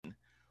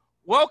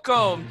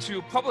Welcome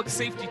to Public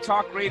Safety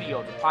Talk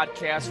Radio, the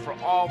podcast for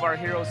all of our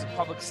heroes of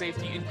public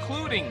safety,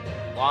 including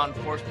law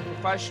enforcement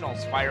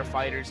professionals,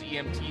 firefighters,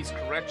 EMTs,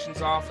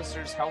 corrections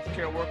officers,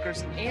 healthcare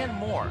workers, and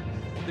more.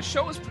 The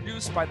show is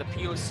produced by the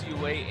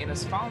POCUA and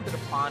is founded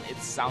upon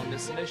its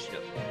Soundness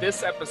Initiative.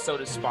 This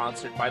episode is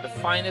sponsored by the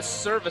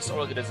Finest Service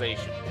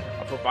Organization,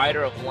 a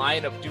provider of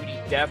line of duty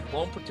death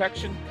loan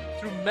protection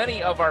through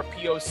many of our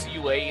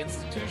POCUA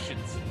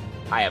institutions.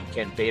 Hi, I'm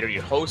Ken Bader,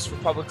 your host for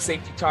Public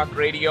Safety Talk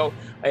Radio.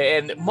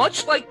 And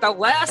much like the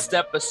last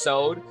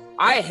episode,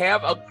 I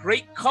have a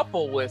great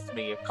couple with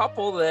me, a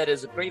couple that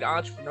is a great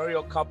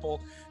entrepreneurial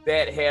couple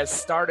that has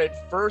started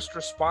first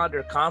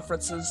responder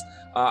conferences.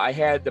 I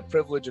had the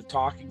privilege of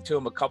talking to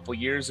them a couple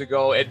years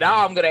ago, and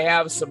now I'm going to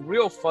have some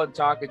real fun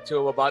talking to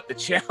them about the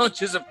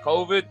challenges of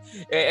COVID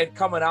and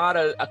coming out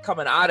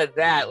of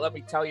that. Let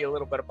me tell you a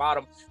little bit about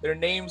them. Their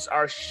names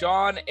are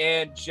Sean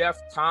and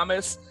Jeff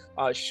Thomas.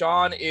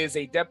 Sean is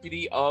a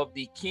deputy of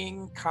the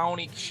King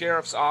County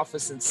Sheriff's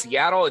Office in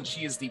Seattle, and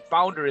she is the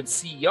founder and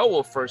CEO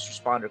of First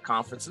Responder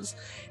Conferences.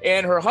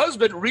 And her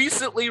husband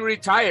recently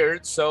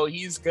retired, so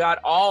he's got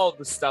all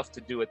the stuff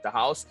to do at the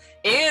house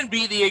and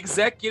be the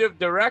executive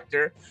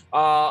director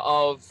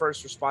of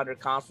First Responder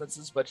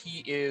Conferences. But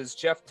he is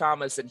Jeff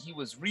Thomas, and he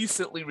was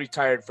recently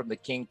retired from the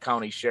King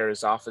County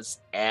Sheriff's Office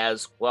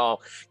as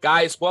well.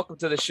 Guys, welcome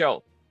to the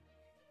show.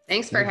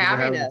 Thanks for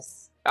having us.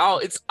 Oh,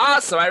 it's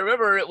awesome. I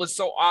remember it was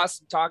so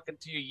awesome talking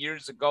to you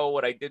years ago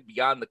when I did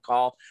Beyond the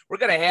Call. We're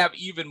going to have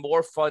even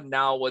more fun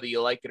now, whether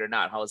you like it or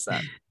not. How's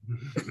that?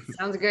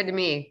 Sounds good to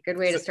me. Good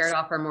way to start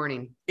off our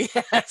morning.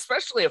 Yeah,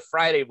 especially a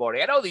Friday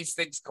morning. I know these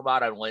things come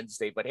out on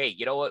Wednesday, but hey,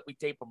 you know what? We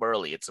tape them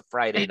early. It's a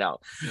Friday now.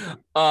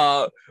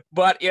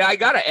 But I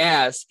got to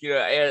ask,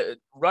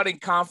 running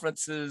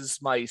conferences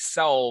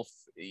myself,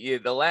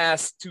 the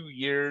last 2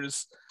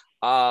 years,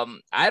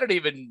 I don't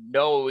even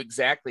know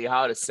exactly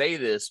how to say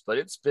this, but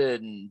it's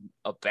been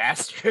a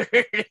bastard.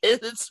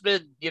 It's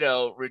been,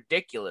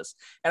 ridiculous.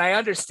 And I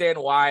understand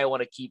why I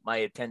want to keep my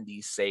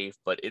attendees safe,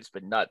 but it's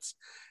been nuts.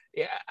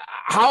 Yeah.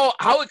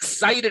 How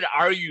excited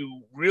are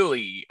you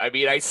really? I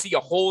mean, I see a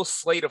whole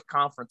slate of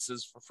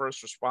conferences for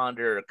first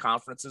responder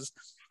conferences.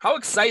 How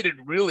excited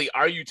really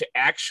are you to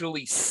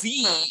actually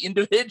see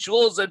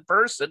individuals in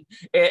person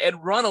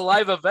and run a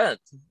live event?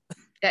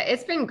 Yeah,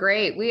 it's been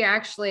great. We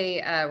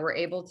actually were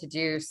able to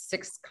do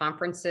 6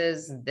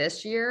 conferences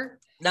this year.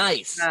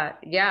 Nice.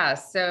 Yeah.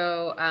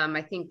 So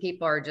I think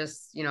people are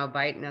just,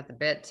 biting at the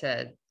bit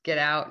to get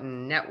out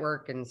and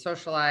network and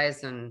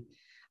socialize. And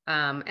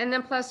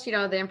then plus,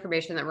 the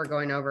information that we're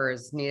going over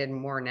is needed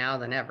more now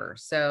than ever.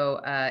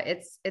 So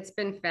it's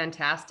been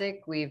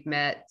fantastic. We've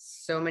met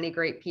so many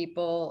great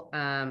people.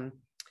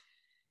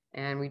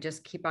 And we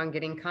just keep on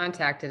getting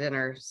contacted, and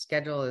our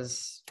schedule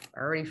is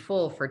already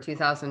full for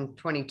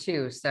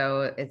 2022.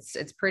 So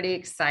it's pretty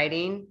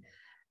exciting.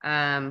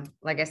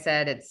 Like I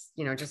said, it's,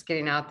 just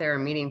getting out there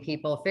and meeting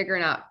people,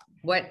 figuring out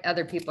what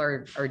other people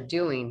are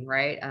doing,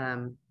 right?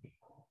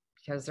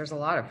 Because there's a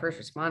lot of first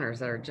responders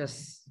that are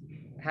just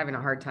having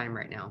a hard time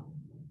right now.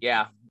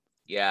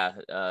 Yeah,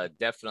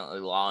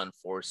 definitely law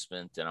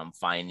enforcement, and I'm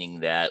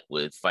finding that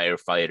with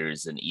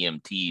firefighters and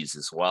EMTs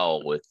as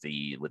well with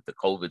the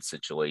COVID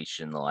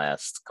situation the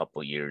last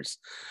couple of years.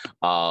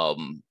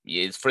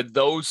 Is for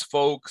those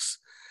folks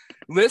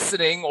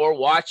listening or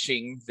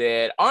watching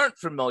that aren't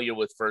familiar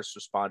with first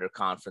responder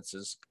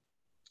conferences,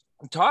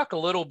 talk a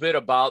little bit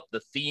about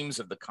the themes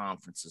of the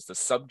conferences, the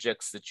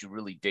subjects that you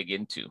really dig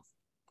into.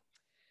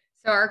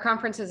 So our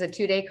conference is a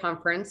 2-day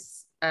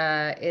conference.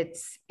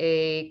 It's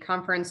a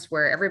conference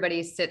where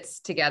everybody sits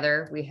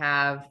together. We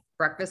have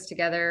breakfast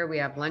together. We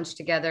have lunch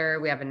together.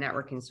 We have a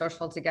networking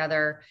social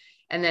together.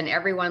 And then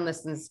everyone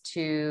listens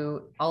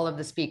to all of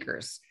the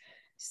speakers.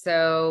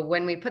 So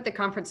when we put the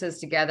conferences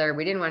together,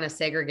 we didn't want to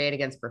segregate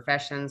against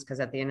professions, because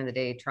at the end of the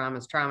day, trauma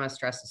is trauma,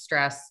 stress is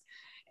stress.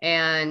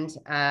 And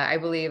I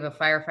believe a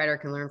firefighter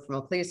can learn from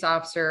a police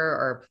officer,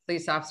 or a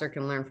police officer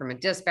can learn from a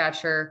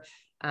dispatcher.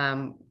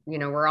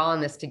 We're all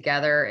in this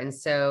together. And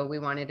so we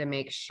wanted to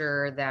make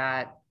sure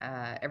that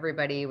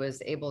everybody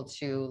was able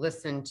to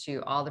listen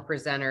to all the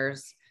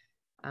presenters.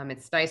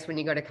 It's nice when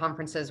you go to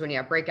conferences when you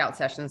have breakout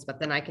sessions, but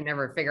then I can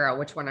never figure out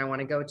which one I want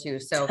to go to.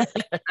 So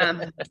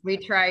we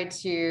try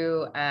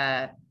to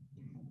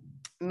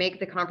make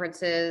the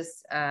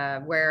conferences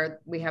where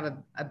we have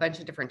a bunch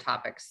of different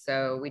topics.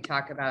 So we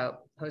talk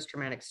about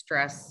post-traumatic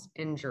stress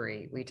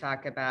injury. We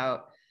talk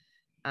about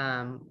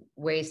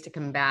ways to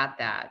combat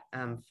that,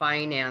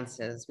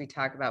 finances. We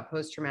talk about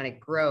post-traumatic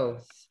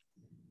growth,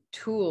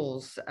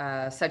 tools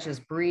such as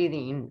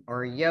breathing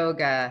or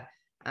yoga,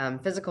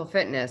 physical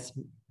fitness,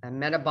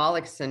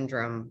 metabolic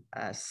syndrome,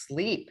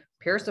 sleep,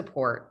 peer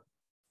support,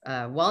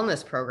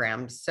 wellness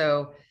programs.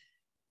 So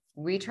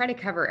we try to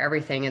cover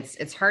everything.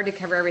 It's hard to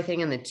cover everything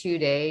in the 2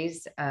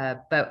 days,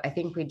 but I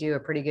think we do a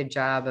pretty good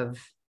job of,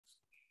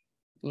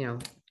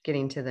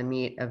 getting to the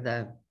meat of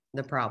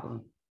the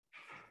problem.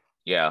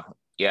 Yeah,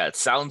 it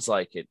sounds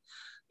like it.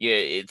 Yeah,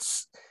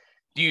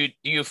 Do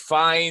you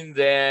find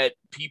that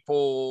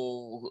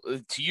people,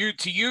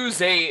 to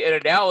use an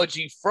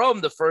analogy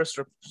from the first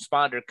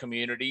responder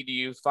community, do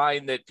you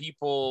find that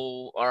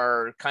people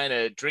are kind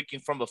of drinking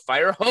from a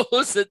fire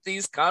hose at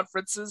these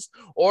conferences,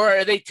 or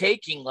are they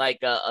taking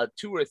like a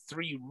 2 or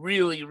 3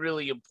 really,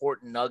 really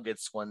important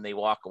nuggets when they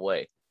walk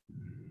away?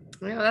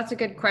 Well, that's a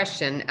good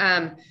question.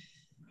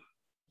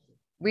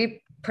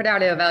 We put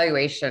out an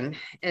evaluation,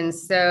 and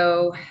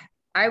so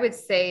I would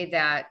say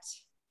that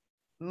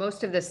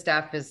most of this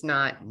stuff is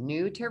not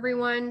new to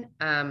everyone.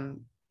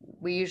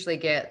 We usually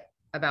get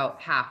about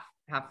half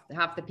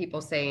the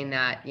people saying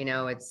that,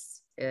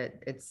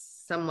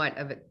 it's somewhat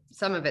of it,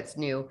 some of it's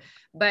new,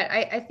 but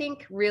I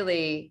think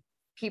really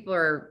people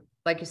are,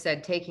 like you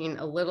said, taking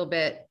a little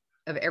bit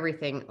of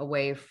everything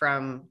away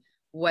from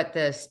what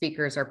the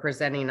speakers are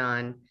presenting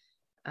on.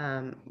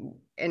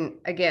 And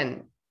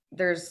again,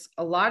 there's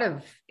a lot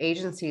of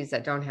agencies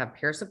that don't have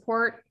peer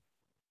support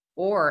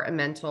or a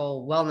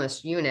mental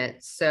wellness unit.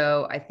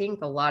 So I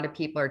think a lot of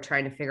people are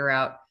trying to figure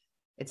out,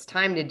 it's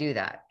time to do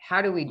that.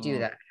 How do we do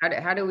that?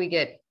 How do we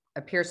get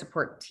a peer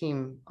support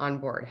team on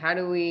board? How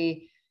do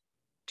we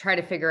try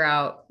to figure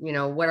out,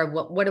 what a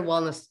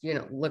wellness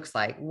unit looks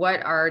like,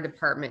 what our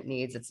department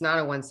needs? It's not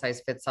a one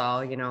size fits all.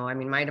 I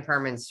mean, my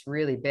department's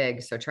really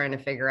big, so trying to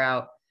figure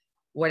out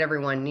what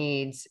everyone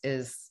needs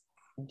is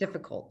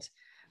difficult.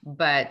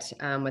 But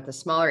with the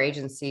smaller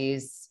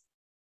agencies,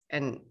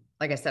 and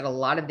like I said, a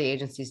lot of the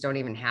agencies don't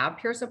even have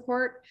peer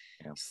support.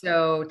 Yeah.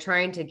 So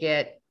trying to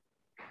get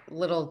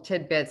little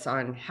tidbits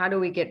on how do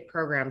we get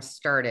programs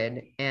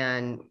started,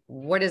 and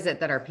what is it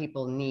that our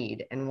people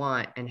need and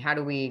want, and how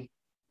do we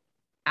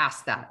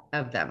ask that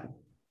of them?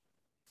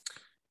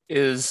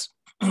 Is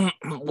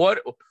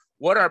what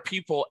are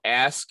people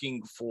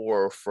asking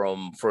for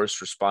from first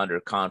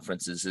responder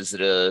conferences? Is it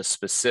a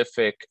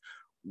specific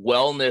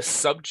wellness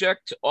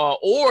subject,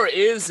 or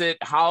is it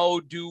how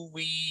do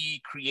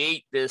we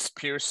create this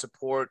peer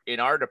support in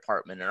our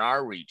department, in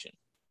our region,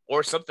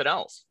 or something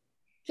else?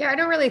 Yeah, I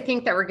don't really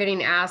think that we're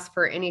getting asked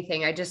for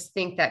anything. I just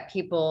think that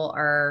people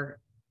are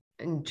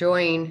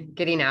enjoying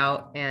getting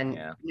out and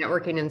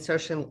networking and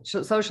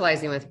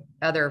socializing with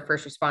other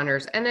first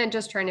responders, and then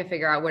just trying to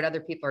figure out what other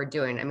people are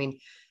doing. I mean,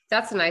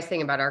 that's the nice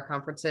thing about our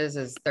conferences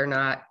is they're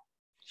not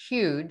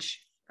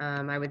huge.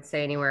 I would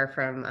say anywhere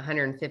from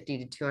 150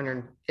 to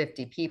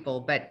 250 people,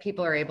 but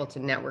people are able to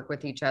network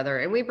with each other.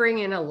 And we bring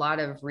in a lot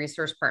of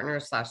resource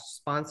partners /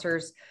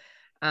 sponsors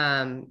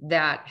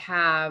that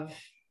have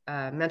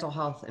mental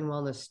health and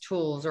wellness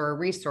tools or a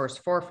resource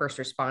for first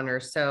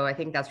responders. So I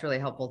think that's really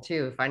helpful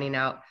too, finding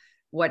out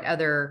what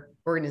other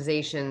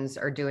organizations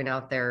are doing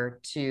out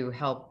there to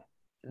help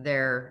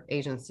their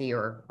agency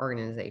or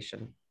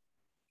organization.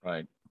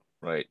 Right.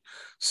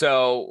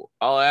 So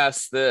I'll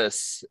ask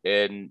this,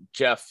 and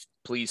Jeff,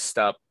 please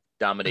stop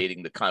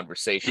dominating the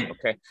conversation.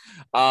 Okay.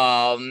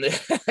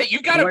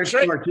 You got to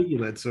too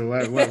articulate. So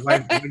why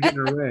get in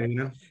her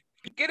way,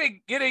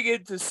 Getting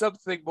into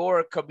something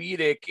more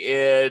comedic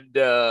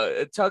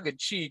and tongue in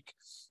cheek.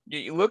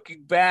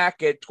 Looking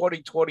back at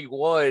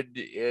 2021,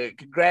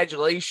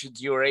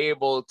 congratulations, you were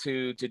able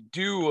to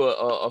do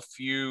a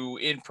few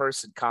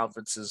in-person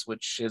conferences,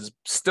 which has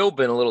still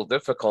been a little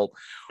difficult.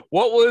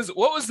 What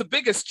was the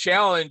biggest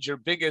challenge or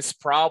biggest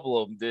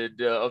problem?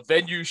 Did a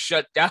venue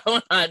shut down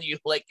on you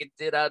like it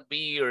did on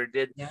me, or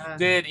did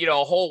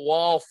a whole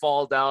wall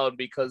fall down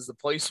because the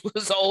place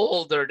was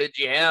old, or did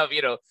you have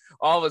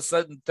all of a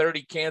sudden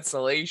 30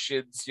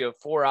 cancellations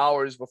 4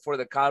 hours before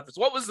the conference?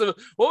 What was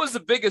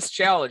the biggest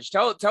challenge?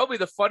 Tell me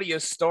the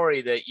funniest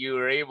story that you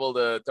were able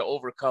to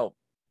overcome.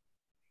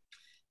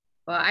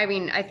 Well, I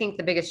mean, I think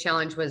the biggest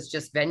challenge was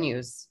just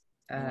venues,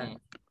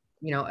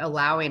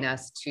 allowing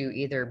us to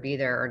either be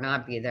there or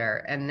not be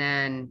there. And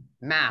then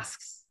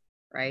masks,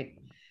 right?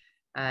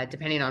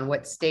 Depending on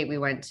what state we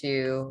went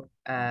to,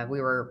 we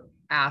were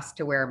asked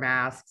to wear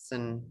masks,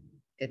 and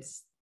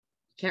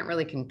can't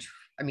really you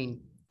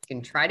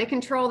can try to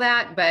control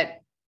that, but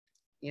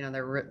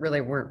there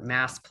really weren't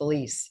mask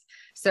police.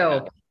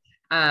 So,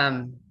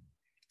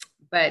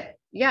 but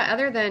yeah,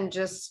 other than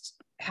just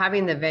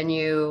having the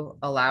venue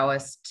allow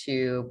us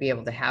to be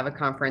able to have a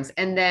conference,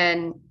 and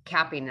then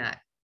capping that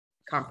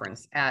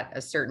conference at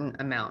a certain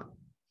amount,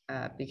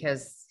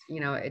 because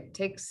it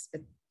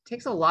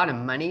takes a lot of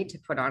money to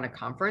put on a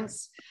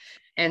conference.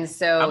 And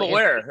so I'm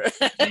aware.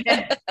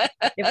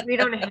 If we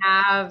don't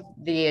have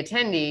the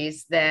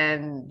attendees,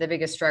 then the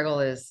biggest struggle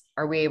is,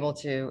 are we able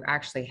to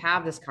actually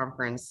have this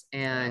conference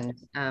and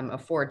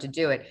afford to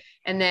do it?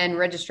 And then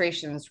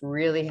registrations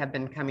really have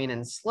been coming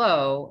in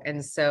slow.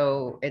 And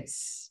so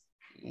it's,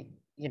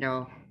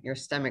 your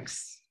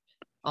stomach's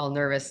all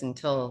nervous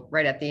until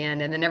right at the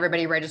end. And then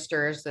everybody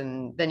registers,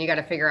 and then you got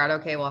to figure out,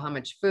 okay, well, how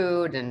much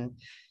food and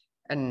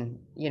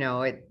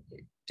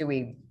do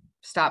we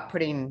stop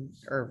putting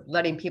or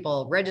letting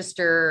people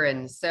register?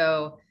 And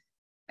so,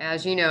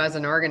 as you know, as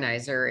an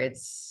organizer,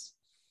 it's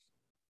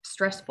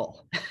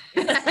stressful.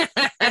 And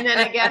then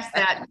I guess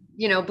that,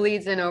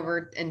 bleeds in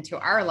over into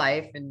our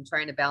life, and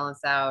trying to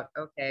balance out,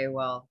 okay,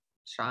 well,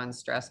 Sean's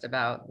stressed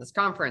about this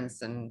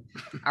conference and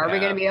are we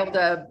going to be able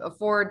to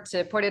afford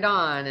to put it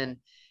on?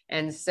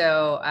 And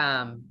so,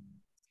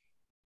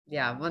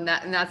 yeah, well, and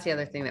that's the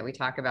other thing that we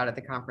talk about at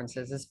the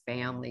conferences is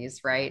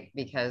families, right?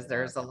 Because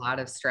there's a lot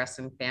of stress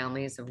in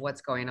families of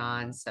what's going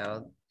on.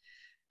 So,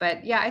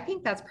 but yeah, I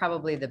think that's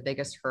probably the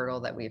biggest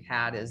hurdle that we've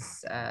had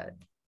is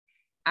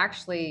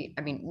actually,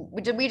 I mean,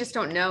 we just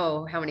don't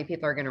know how many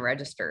people are going to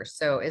register.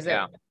 So is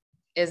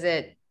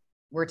it,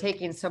 we're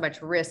taking so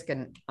much risk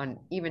and on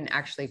even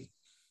actually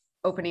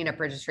opening up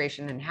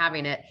registration and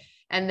having it.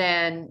 And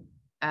then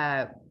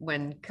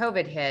when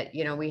COVID hit,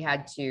 you know, we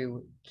had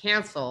to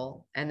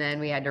cancel and then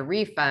we had to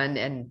refund,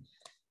 and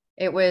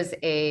it was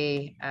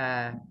a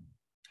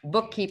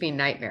bookkeeping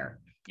nightmare.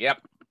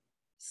 Yep.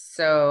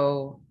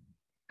 So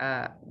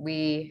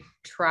we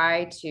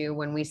try to,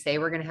 when we say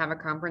we're going to have a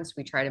conference,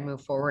 we try to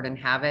move forward and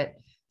have it.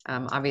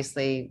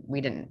 Obviously,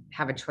 we didn't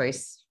have a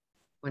choice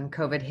when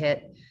COVID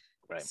hit.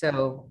 Right.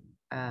 So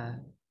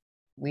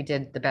we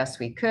did the best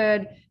we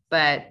could.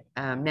 But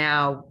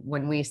now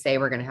when we say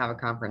we're going to have a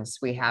conference,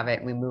 we have it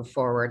and we move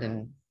forward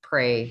and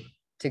pray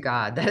to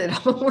God that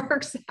it all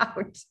works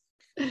out.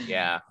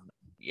 Yeah.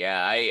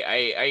 Yeah,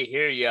 I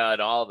hear you on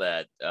all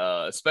that,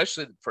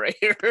 especially the prayer.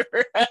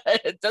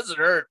 It doesn't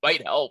hurt,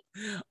 might help.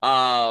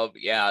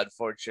 Yeah,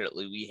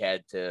 unfortunately, we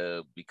had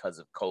to, because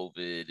of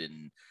COVID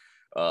and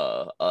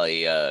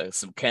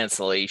some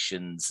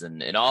cancellations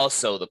and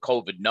also the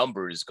COVID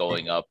numbers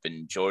going up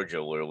in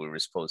Georgia, where we were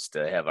supposed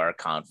to have our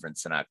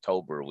conference in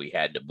October. We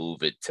had to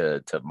move it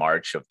to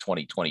March of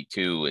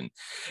 2022,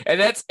 and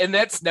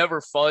that's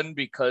never fun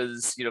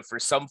because, you know, for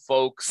some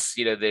folks,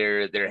 you know,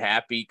 they're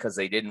happy because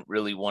they didn't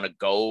really want to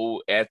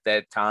go at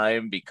that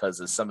time because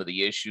of some of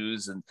the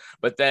issues,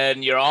 but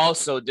then you're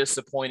also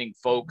disappointing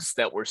folks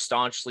that were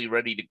staunchly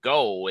ready to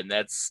go, and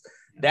that's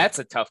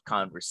a tough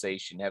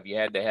conversation. Have you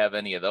had to have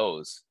any of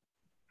those?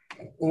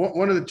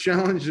 One of the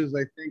challenges,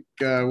 I think,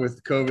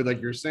 with COVID,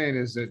 like you're saying,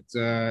 is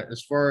that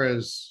as far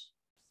as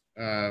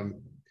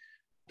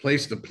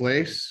place to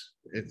place,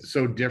 it's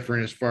so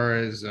different as far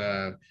as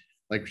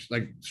like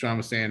Sean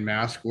was saying,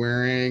 mask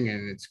wearing,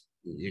 and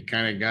you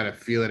kind of got to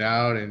feel it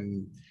out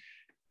and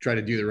try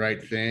to do the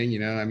right thing. You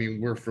know, I mean,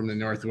 we're from the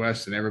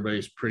Northwest and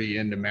everybody's pretty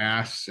into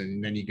masks,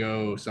 and then you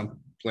go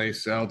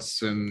someplace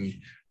else and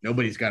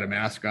nobody's got a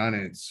mask on,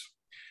 and it's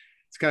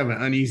kind of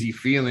an uneasy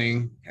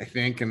feeling, I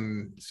think.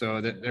 And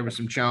so that there were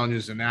some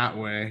challenges in that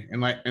way.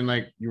 And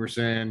like you were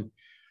saying,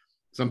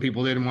 some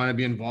people didn't want to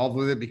be involved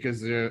with it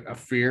because of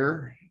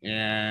fear.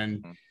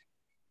 And,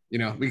 you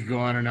know, we could go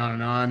on and on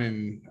and on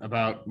and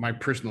about my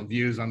personal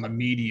views on the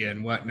media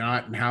and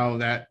whatnot, and how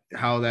that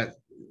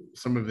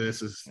some of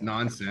this is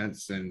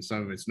nonsense and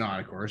some of it's not,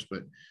 of course,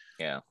 but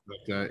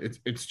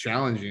it's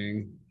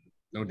challenging,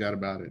 no doubt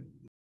about it.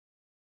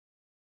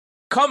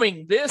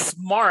 Coming this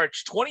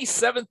March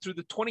 27th through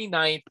the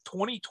 29th,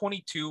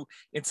 2022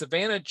 in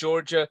Savannah,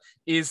 Georgia,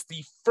 is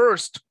the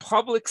first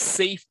Public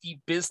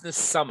Safety Business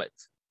Summit,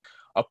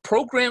 a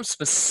program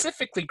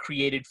specifically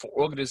created for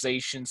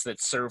organizations that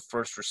serve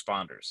first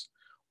responders.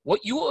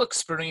 What you will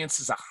experience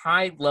is a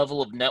high level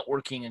of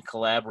networking and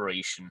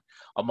collaboration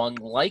among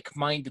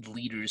like-minded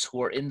leaders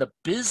who are in the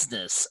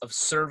business of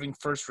serving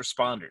first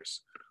responders.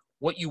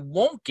 What you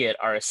won't get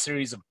are a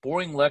series of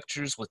boring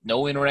lectures with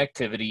no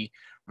interactivity,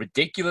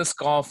 ridiculous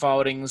golf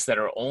outings that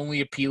are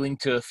only appealing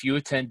to a few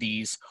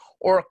attendees,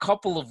 or a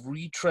couple of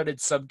retreaded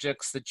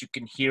subjects that you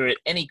can hear at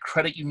any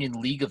credit union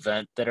league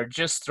event that are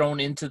just thrown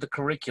into the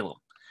curriculum.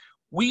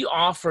 We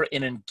offer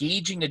an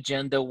engaging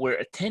agenda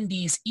where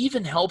attendees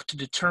even help to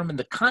determine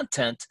the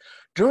content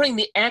during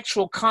the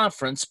actual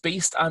conference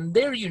based on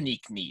their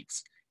unique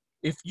needs.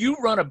 If you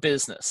run a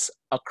business,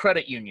 a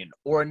credit union,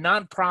 or a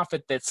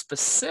nonprofit that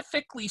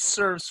specifically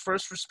serves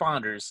first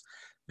responders,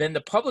 then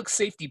the Public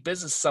Safety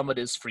Business Summit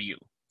is for you.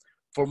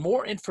 For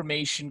more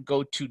information,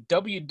 go to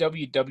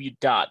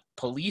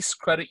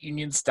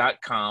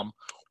www.policecreditunions.com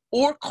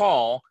or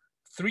call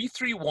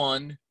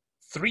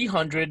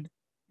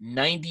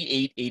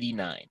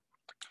 331-300-9889.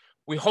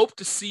 We hope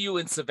to see you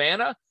in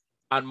Savannah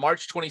on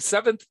March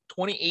 27th,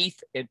 28th,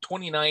 and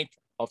 29th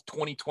of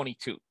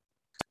 2022.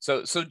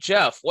 So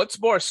Jeff,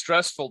 what's more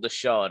stressful to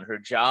Sean, her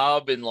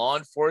job in law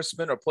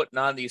enforcement or putting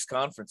on these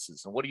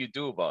conferences? And what do you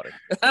do about it?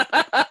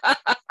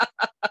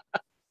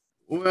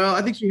 Well,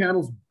 I think she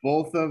handles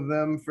both of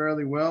them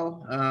fairly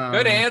well.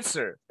 Good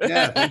answer.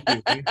 Yeah,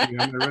 thank you. I'm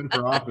going to run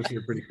for office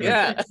here pretty quick.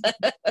 Yeah.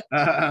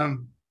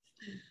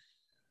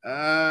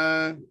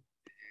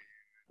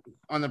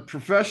 On the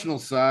professional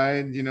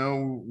side, you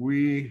know,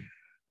 we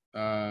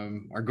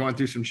are going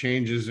through some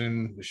changes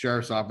in the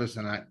sheriff's office,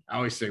 and I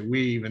always say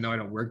we, even though I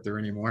don't work there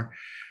anymore.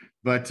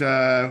 But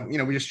you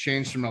know, we just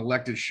changed from an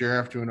elected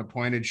sheriff to an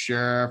appointed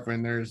sheriff,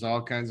 and there's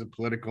all kinds of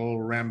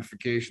political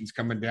ramifications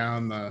coming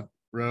down the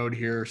road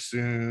here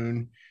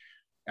soon.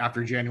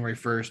 After January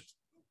 1st,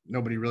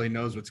 nobody really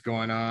knows what's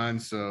going on,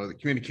 so the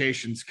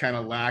communication's kind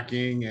of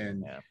lacking,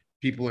 and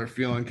people are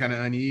feeling kind of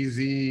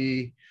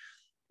uneasy.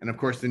 And of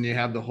course, then you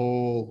have the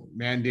whole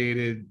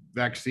mandated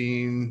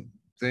vaccine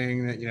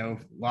thing that, you know,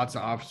 lots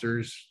of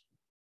officers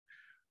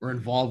we're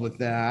involved with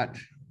that.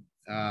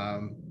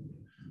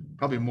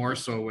 Probably more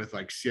so with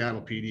like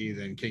Seattle PD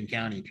than King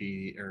County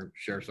PD or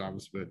Sheriff's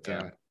Office, but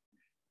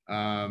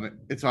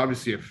it's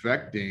obviously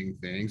affecting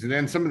things. And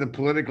then some of the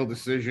political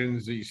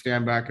decisions that you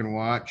stand back and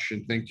watch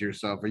and think to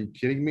yourself, are you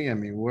kidding me? I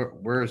mean,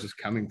 where is this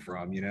coming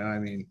from? You know, I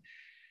mean,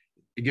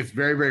 it gets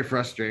very, very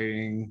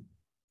frustrating.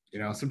 You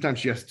know, sometimes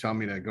she has to tell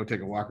me to go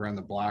take a walk around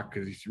the block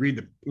because you read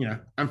the, you know,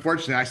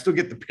 unfortunately, I still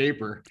get the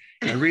paper.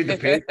 I read the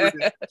paper.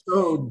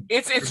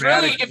 It's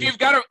really, if you've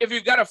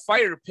got a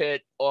fire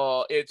pit,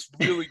 it's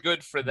really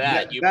good for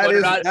that.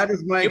 That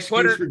is my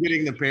excuse for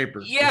getting the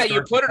paper. Yeah,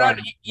 you put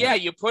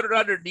it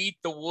underneath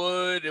the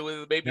wood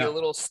with maybe a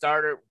little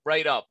starter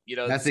right up. You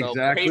know, that's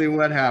exactly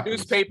what happens.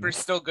 Newspaper's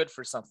still good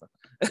for something.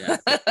 Yeah.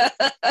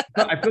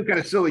 I feel kind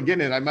of silly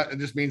getting it. It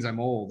just means I'm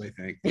old, I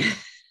think.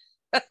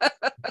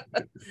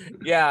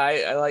 Yeah,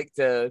 I like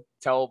to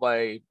tell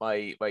my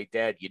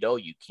dad, you know,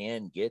 you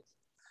can get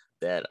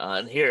that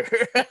on here.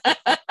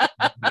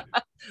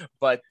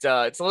 But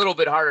it's a little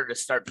bit harder to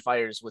start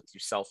fires with your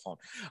cell phone.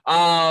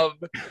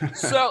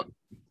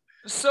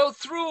 So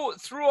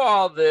through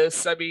all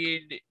this, I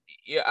mean,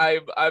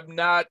 I'm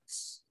not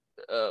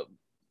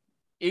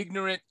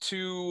ignorant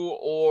to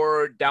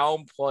or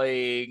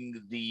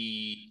downplaying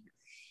the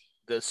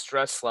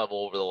stress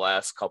level over the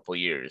last couple of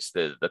years.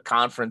 The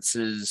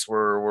conferences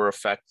were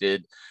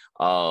affected.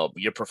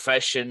 Your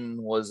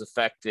profession was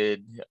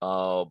affected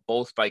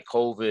both by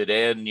COVID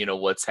and, you know,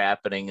 what's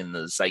happening in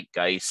the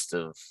zeitgeist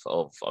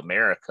of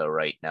America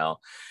right now.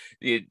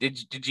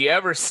 Did you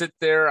ever sit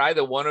there,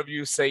 either one of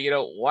you, say, you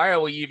know, why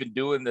are we even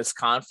doing this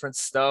conference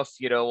stuff?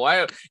 You know,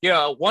 why, you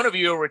know, one of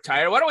you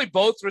retire. Why don't we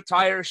both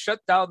retire, shut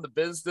down the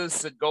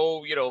business and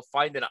go, you know,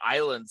 find an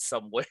island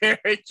somewhere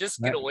and just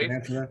get away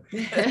from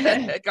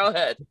it? Go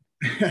ahead.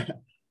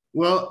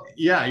 Well,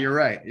 yeah, you're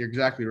right. You're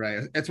exactly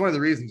right. It's one of the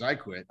reasons I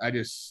quit. I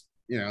just,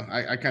 you know,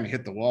 I kind of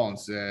hit the wall and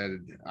said,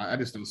 I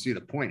just don't see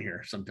the point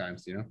here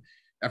sometimes, you know,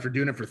 after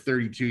doing it for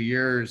 32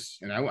 years.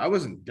 And I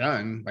wasn't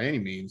done by any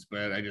means,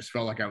 but I just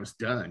felt like I was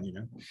done, you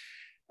know.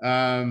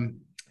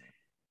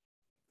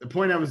 The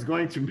point I was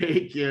going to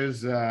make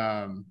is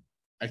I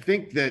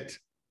think that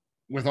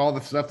with all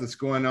the stuff that's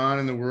going on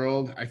in the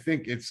world, I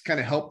think it's kind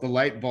of helped the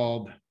light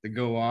bulb to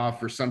go off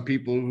for some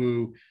people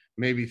who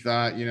maybe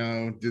thought, you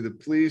know, do the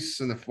police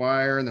and the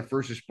fire and the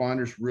first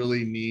responders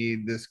really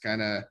need this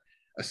kind of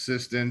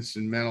assistance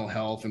and mental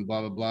health and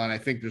blah, blah, blah. And I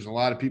think there's a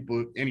lot of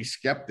people, any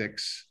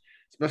skeptics,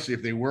 especially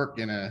if they work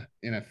in a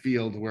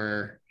field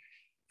where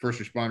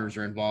first responders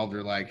are involved,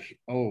 are like,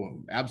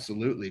 oh,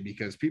 absolutely,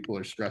 because people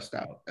are stressed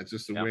out. That's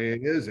just the way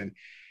it is. And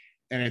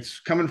it's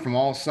coming from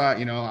all sides.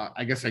 You know,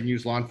 I guess I can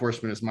use law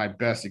enforcement as my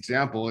best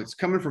example. It's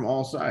coming from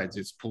all sides.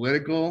 It's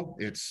political,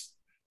 it's,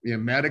 you know,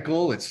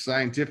 medical, it's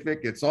scientific,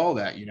 it's all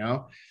that, you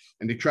know.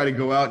 And to try to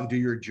go out and do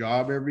your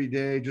job every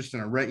day, just in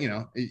a, you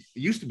know, it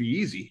used to be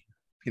easy,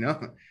 you know.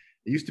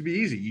 It used to be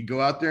easy. You go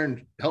out there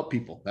and help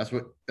people. That's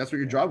what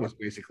your job was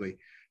basically.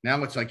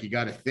 Now it's like you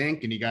got to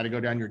think and you got to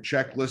go down your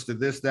checklist of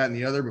this, that, and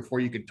the other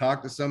before you can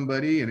talk to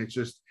somebody. And it's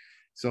just,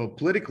 so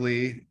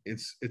politically,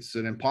 it's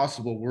an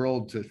impossible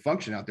world to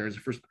function out there. As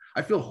a first,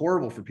 I feel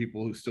horrible for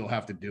people who still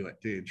have to do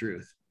it, to tell you the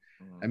truth.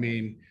 I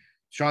mean,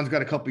 Sean's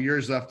got a couple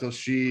years left till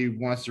she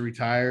wants to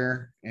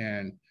retire.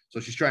 And so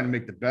she's trying to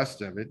make the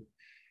best of it.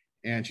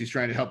 And she's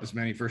trying to help as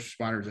many first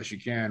responders as she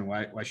can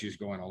while she's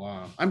going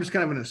along. I'm just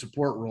kind of in a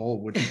support role,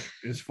 which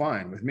is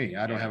fine with me.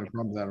 I don't have a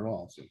problem with that at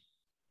all. So.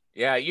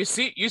 Yeah, you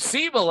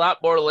seem a lot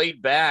more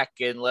laid back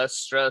and less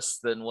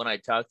stressed than when I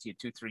talked to you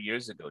 2-3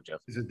 years ago, Jeff.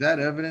 Is it that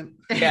evident?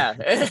 Yeah.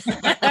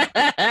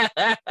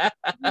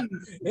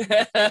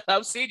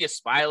 I'm seeing you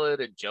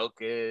smiling and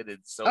joking and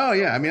so. Oh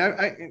yeah, I mean,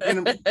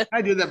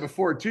 I did that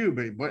before too,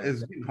 but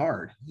it's getting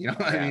hard. You know,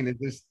 I mean,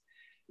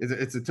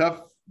 it's a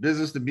tough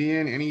business to be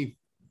in, any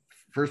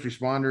first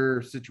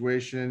responder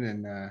situation,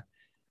 and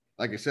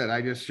like I said,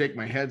 I just shake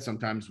my head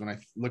sometimes when I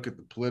look at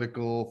the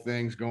political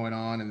things going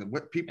on and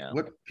what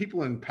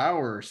people in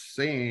power are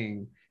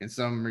saying in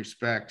some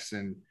respects,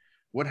 and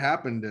what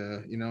happened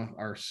to, you know,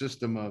 our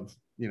system of,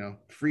 you know,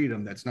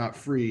 freedom that's not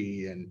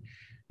free. And,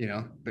 you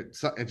know, but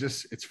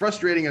it's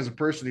frustrating as a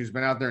person who's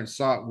been out there and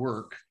saw it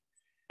work.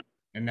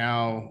 And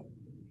now,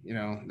 you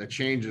know, the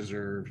changes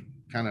are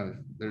kind of,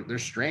 they're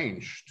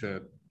strange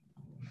to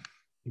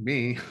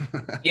me.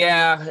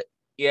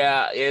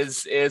 Yeah,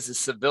 as a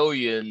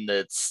civilian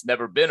that's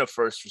never been a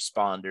first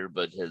responder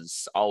but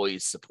has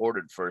always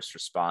supported first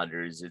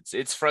responders,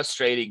 it's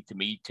frustrating to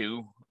me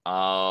too.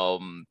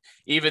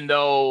 Even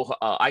though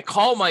I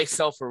call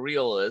myself a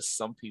realist,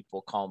 some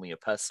people call me a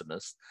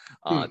pessimist.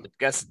 I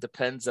guess it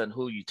depends on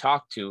who you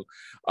talk to.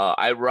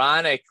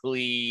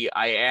 Ironically,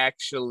 I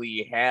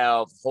actually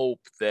have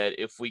hope that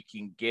if we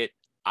can get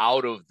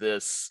out of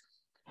this,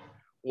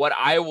 what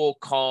I will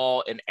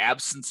call an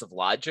absence of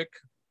logic.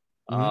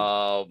 You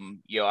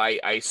know,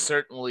 I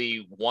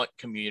certainly want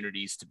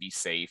communities to be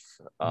safe.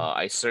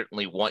 I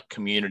certainly want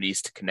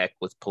communities to connect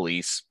with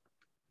police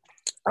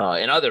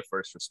and other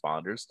first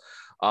responders.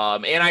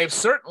 And I've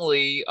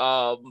certainly,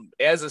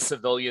 as a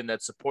civilian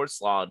that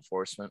supports law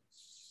enforcement,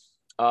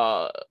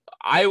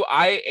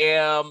 I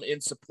am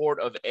in support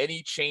of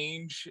any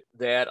change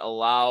that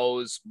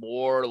allows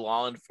more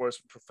law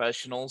enforcement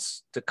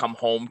professionals to come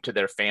home to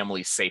their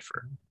families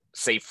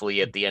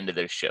safely at the end of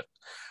their shift.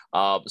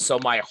 So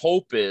my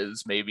hope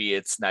is, maybe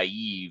it's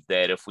naive,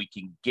 that if we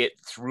can get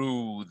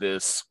through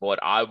this, what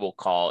I will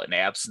call an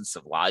absence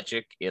of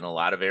logic in a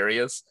lot of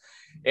areas.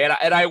 And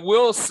I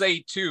will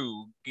say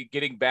too,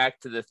 getting back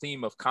to the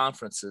theme of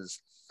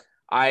conferences,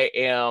 I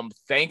am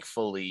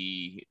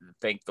thankfully,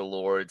 thank the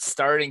Lord,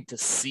 starting to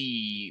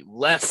see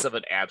less of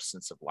an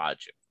absence of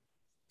logic.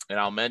 And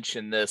I'll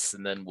mention this,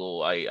 and then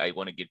I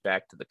want to get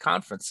back to the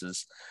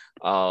conferences.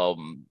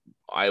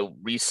 I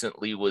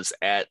recently was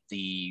at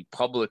the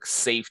Public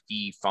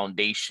Safety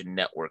Foundation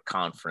Network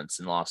conference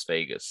in Las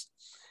Vegas,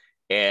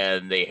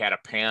 and they had a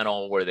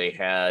panel where they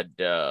had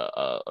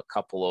a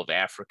couple of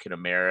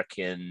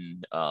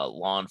African-American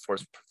law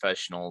enforcement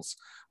professionals.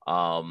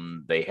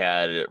 They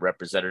had a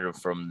representative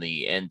from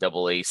the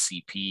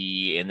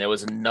NAACP, and there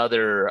was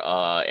another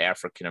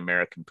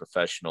African-American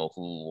professional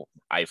who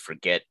I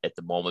forget at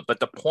the moment. But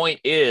the point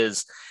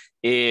is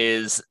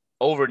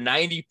over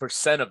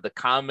 90% of the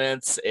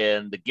comments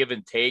and the give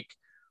and take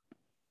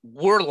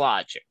were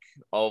logic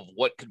of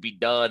what could be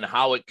done,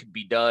 how it could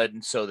be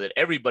done, so that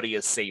everybody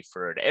is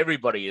safer and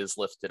everybody is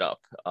lifted up.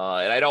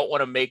 And I don't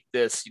want to make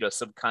this,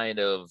 some kind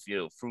of,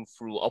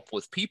 frou up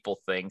with people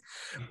thing,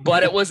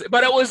 but it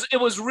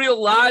was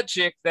real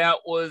logic that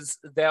was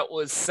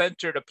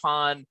centered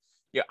upon,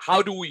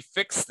 how do we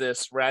fix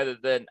this rather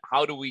than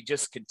how do we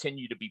just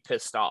continue to be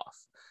pissed off.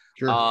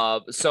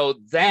 Sure. So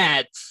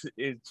that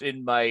is,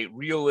 in my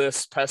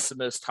realist,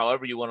 pessimist,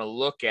 however you want to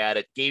look at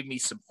it, gave me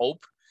some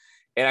hope.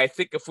 And I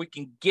think if we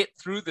can get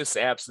through this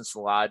absence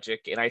of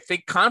logic, and I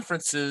think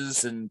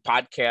conferences and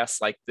podcasts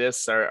like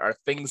this are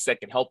things that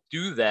can help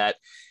do that,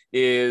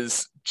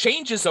 is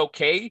change is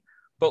okay,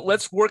 but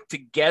let's work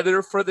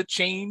together for the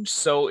change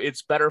so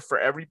it's better for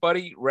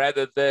everybody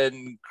rather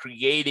than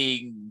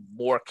creating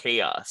more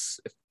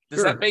chaos.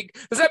 Does that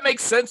make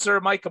sense, or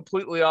am I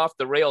completely off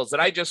the rails?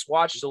 And I just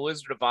watched The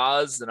Wizard of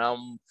Oz, and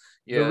I'm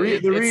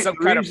it's some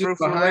kind of proof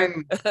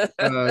behind first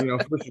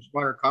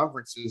responder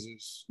conferences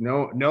is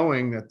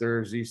knowing that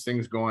there's these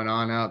things going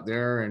on out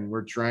there, and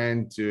we're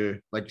trying to,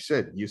 like you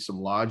said, use some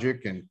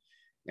logic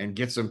and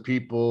get some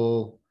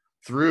people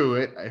through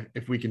it.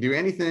 If we can do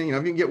anything, if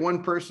you can get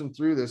one person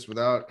through this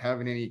without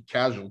having any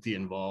casualty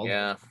involved,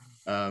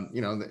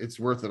 it's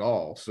worth it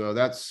all. So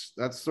that's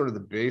sort of the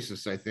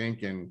basis, I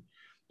think. And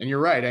you're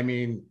right. I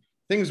mean,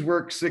 things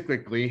work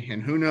cyclically,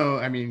 and who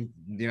knows? I mean,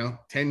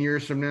 10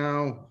 years from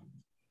now,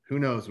 who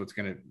knows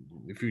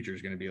the future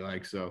is going to be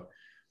like. So,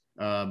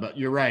 but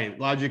you're right.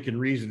 Logic and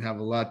reason have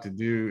a lot to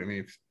do. I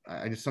mean,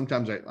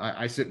 sometimes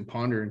I sit and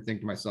ponder and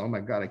think to myself, oh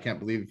my God, I can't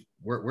believe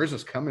where's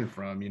this coming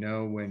from?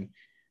 When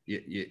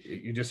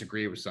you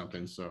disagree with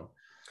something. So,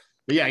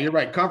 but yeah, you're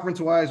right. Conference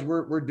wise,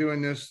 we're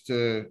doing this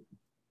to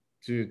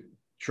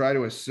try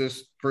to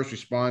assist first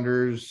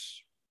responders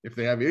if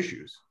they have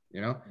issues.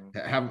 Let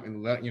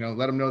them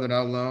know they're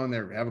not alone.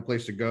 They have a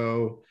place to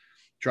go.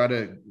 Try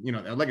to,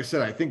 like I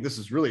said, I think this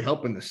is really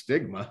helping the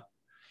stigma.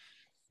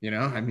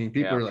 I mean,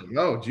 people are like,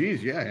 oh,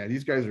 geez, yeah,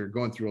 these guys are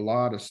going through a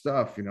lot of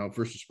stuff,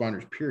 first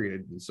responders,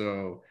 period. And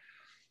so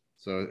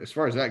as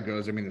far as that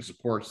goes, I mean, the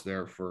support's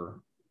there for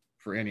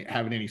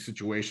having any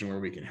situation where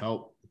we can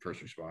help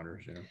first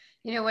responders.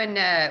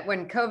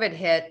 When COVID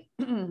hit,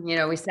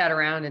 we sat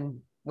around and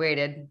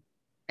waited,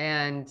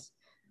 and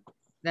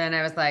then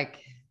I was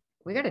like,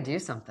 we got to do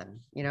something,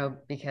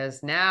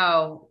 because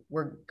now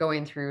we're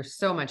going through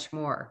so much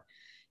more.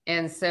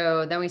 And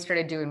so then we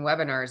started doing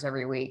webinars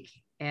every week,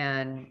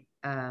 and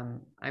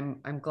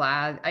I'm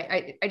glad.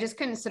 I just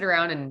couldn't sit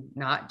around and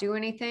not do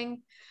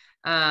anything.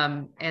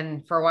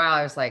 And for a while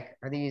I was like,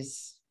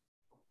 is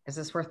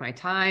this worth my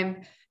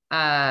time?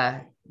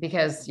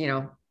 Because,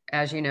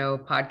 as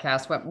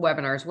podcasts,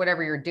 webinars,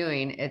 whatever you're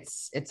doing,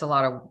 it's a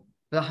lot of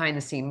behind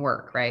the scene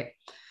work, right?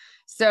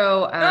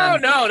 So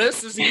no,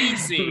 this is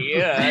easy.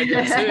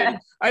 Yeah,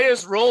 I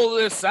just roll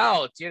this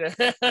out,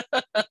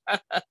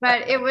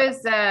 But it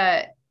was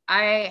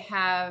I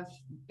have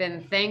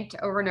been thanked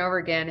over and over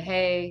again.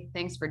 Hey,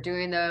 thanks for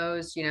doing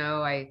those.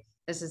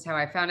 This is how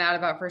I found out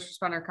about first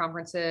responder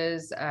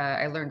conferences.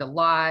 I learned a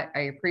lot. I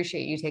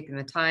appreciate you taking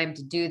the time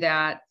to do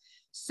that.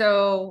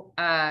 So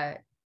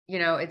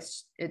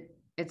it's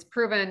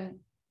proven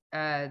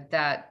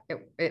that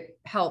it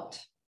helped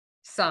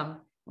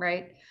some,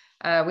 right?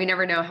 We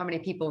never know how many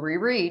people we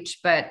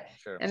reach, but,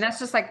 sure. And that's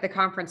just like the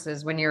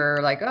conferences when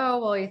you're like, oh,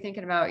 well, you're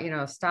thinking about,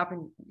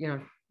 stopping,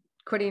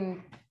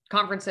 quitting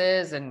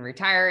conferences and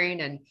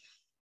retiring. And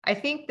I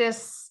think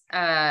this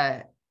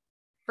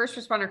first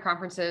responder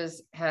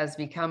conferences has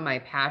become my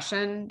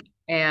passion.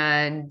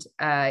 And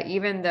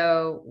even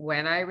though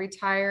when I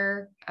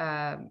retire,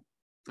 I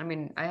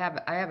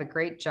have a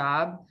great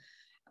job.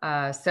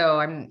 So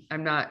I'm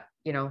not,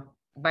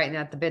 biting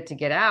at the bit to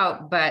get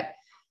out, but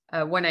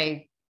when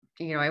I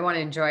want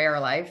to enjoy our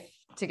life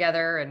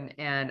together.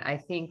 And I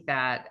think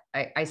that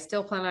I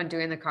still plan on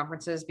doing the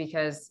conferences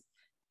because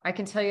I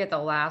can tell you at the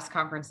last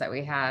conference that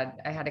we had,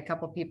 I had a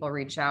couple people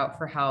reach out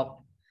for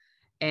help,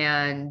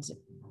 and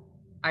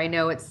I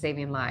know it's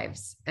saving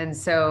lives. And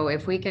so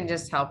if we can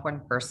just help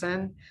one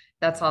person,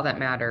 that's all that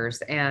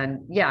matters.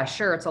 And yeah,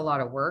 sure, it's a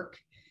lot of work.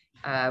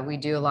 We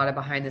do a lot of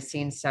behind the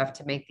scenes stuff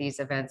to make these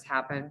events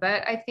happen.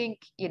 But I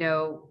think,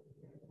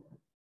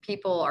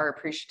 people are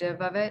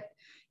appreciative of it,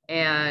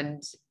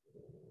 and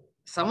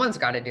someone's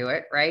got to do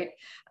it, right?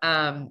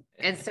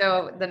 And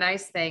so the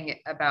nice thing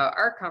about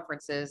our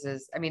conferences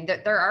is, I mean,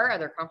 there are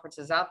other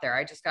conferences out there.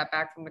 I just got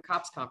back from the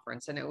COPS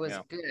conference, and it was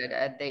good.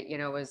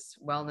 It was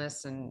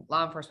wellness and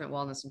law enforcement,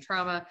 wellness and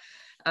trauma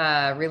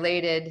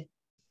related,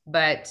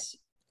 but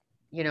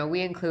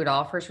we include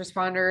all first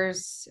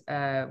responders,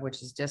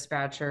 which is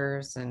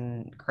dispatchers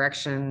and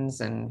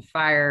corrections and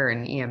fire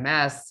and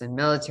EMS and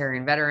military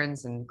and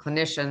veterans and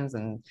clinicians.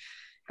 And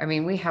I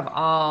mean, we have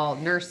all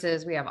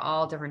nurses, we have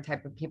all different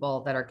type of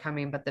people that are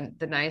coming, but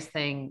the nice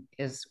thing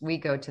is we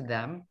go to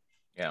them.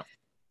 Yeah.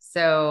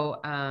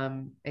 So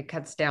it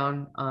cuts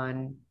down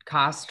on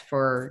cost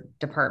for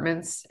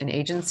departments and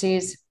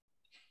agencies.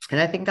 And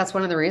I think that's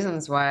one of the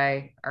reasons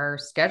why our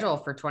schedule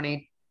for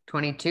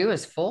 2022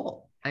 is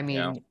full. I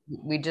mean,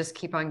 we just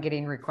keep on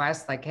getting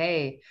requests like,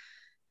 hey,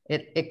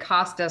 it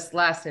cost us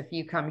less if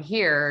you come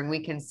here and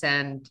we can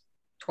send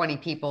 20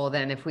 people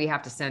than if we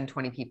have to send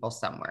 20 people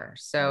somewhere.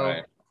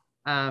 So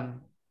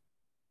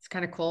it's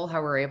kind of cool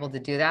how we're able to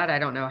do that. I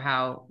don't know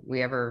how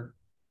we ever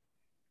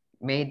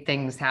made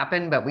things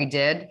happen, but we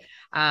did.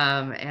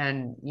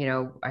 And,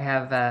 I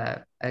have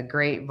a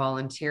great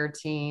volunteer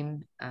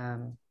team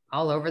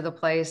all over the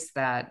place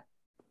that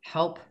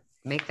help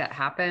make that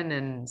happen.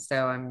 And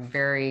so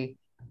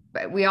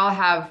but we all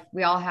have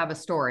a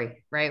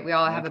story, right? We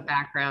all have a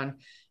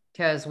background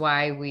because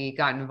why we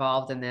got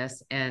involved in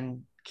this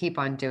and keep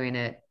on doing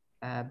it.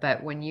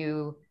 But when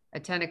you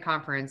attend a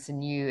conference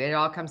and it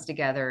all comes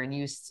together and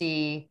you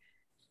see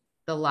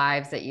the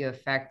lives that you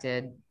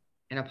affected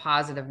in a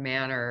positive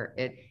manner,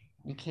 it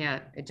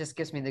just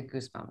gives me the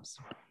goosebumps.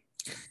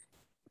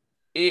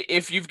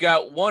 If you've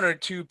got one or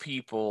two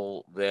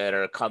people that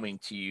are coming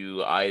to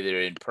you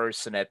either in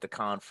person at the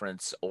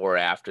conference or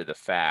after the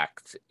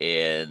fact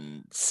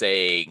and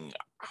saying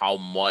how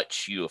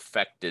much you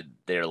affected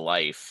their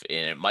life,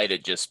 and it might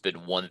have just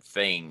been one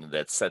thing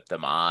that set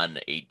them on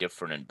a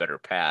different and better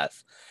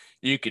path,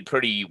 you could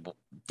pretty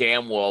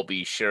damn well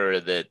be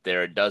sure that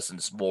there are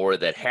dozens more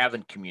that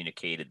haven't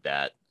communicated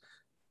that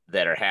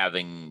are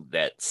having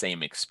that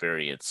same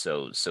experience.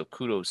 So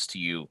kudos to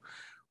you.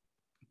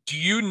 Do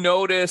you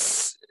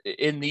notice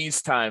in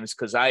these times,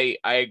 because I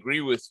agree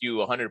with you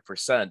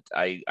 100%,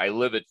 I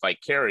live it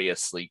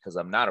vicariously because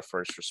I'm not a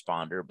first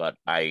responder, but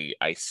I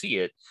see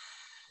it,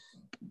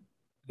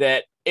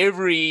 that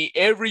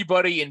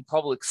everybody in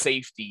public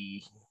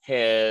safety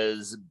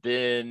has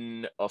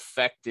been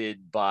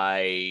affected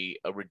by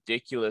a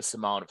ridiculous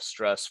amount of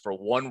stress for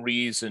one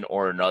reason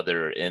or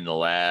another in the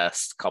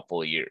last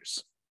couple of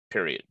years,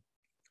 period.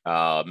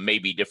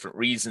 Maybe different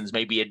reasons,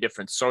 maybe a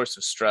different source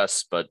of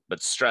stress, but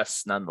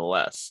stress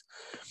nonetheless.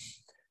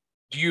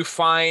 Do you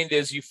find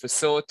as you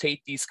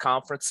facilitate these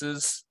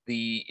conferences,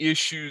 the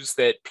issues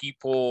that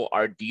people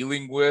are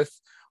dealing with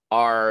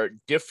are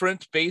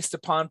different based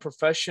upon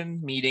profession,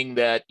 meaning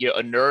that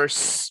a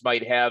nurse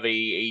might have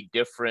a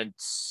different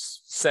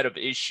set of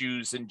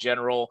issues in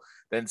general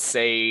than,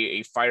 say,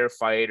 a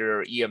firefighter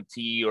or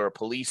EMT, or a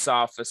police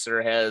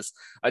officer has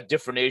a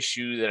different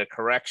issue than a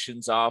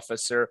corrections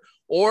officer?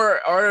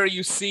 Or are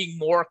you seeing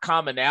more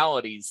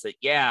commonalities that,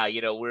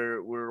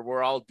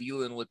 we're all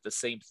dealing with the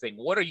same thing?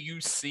 What are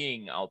you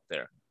seeing out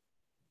there?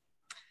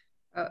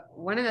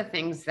 One of the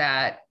things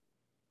that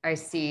I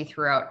see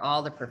throughout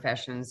all the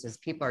professions is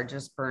people are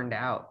just burned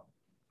out,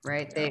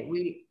 right?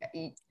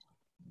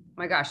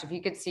 My gosh, if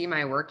you could see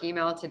my work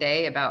email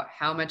today about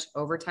how much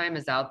overtime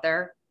is out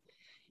there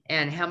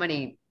and how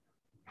many,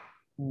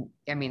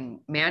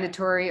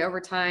 mandatory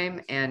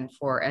overtime and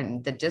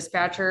the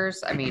dispatchers,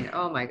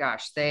 oh my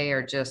gosh, they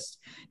are just,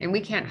 and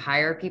we can't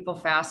hire people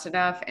fast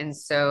enough. And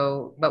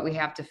so, but we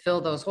have to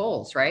fill those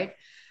holes, right?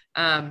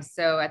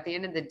 So at the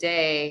end of the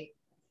day,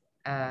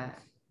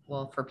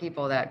 for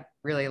people that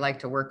really like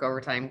to work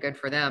overtime, good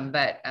for them.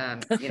 But,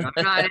 I'm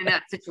not in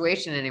that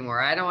situation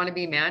anymore. I don't want to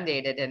be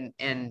mandated,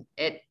 and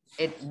it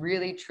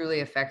really,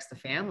 truly affects the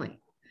family.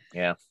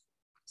 Yeah.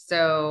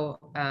 So,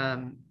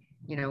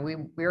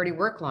 we already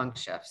work long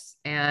shifts,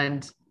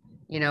 and,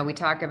 we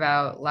talk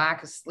about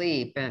lack of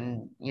sleep,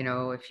 and,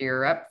 if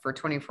you're up for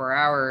 24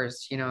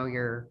 hours,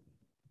 you're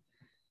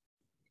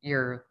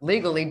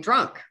legally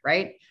drunk,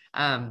 right?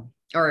 Or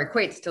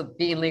equates to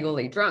being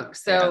legally drunk.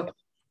 So,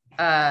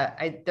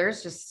 I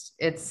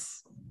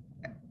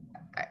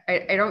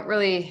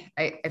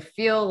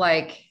feel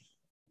like,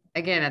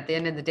 again, at the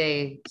end of the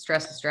day,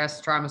 stress is stress,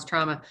 trauma is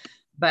trauma,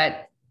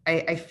 but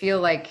I feel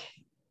like,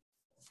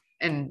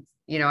 and,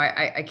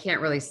 I can't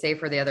really say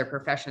for the other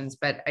professions,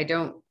 but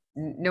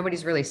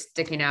nobody's really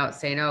sticking out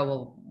saying, oh,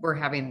 well, we're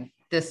having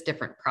this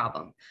different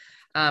problem.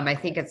 I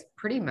think it's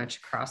pretty much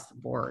across the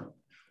board.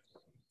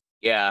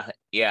 Yeah.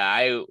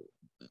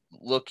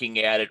 looking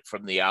at it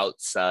from the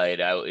outside,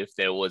 if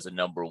there was a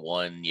number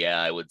one,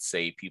 yeah, I would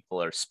say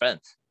people are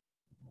spent.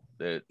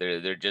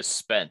 They're just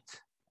spent.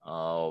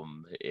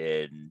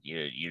 And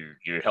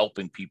you're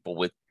helping people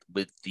with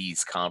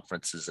these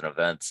conferences and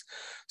events.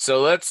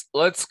 So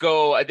let's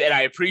go. And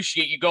I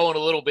appreciate you going a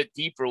little bit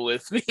deeper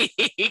with me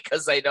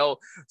because I know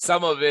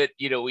some of it,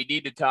 we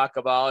need to talk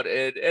about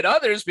it, and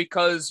others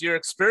because you're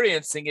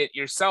experiencing it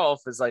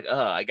yourself is like,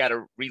 I got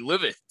to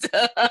relive it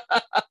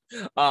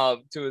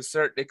to a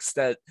certain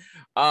extent.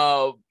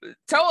 Tell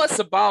us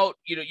about,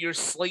 your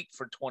slate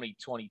for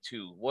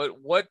 2022.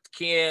 What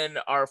can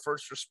our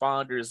first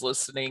responders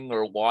listening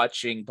or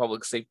watching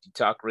Public Safety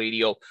Talk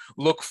Radio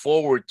look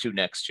forward to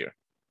next year?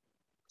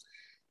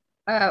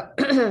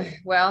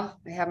 Well,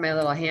 I have my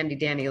little handy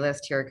dandy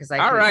list here because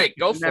all right,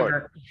 go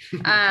for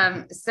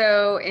it.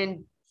 So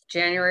in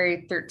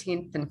January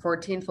 13th and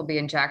 14th, we'll be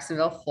in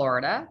Jacksonville,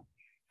 Florida.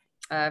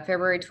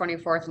 February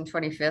 24th and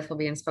 25th will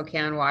be in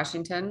Spokane,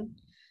 Washington.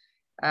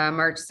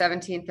 March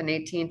 17th and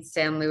 18th,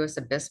 San Luis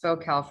Obispo,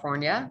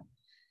 California.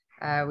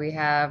 We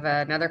have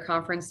another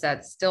conference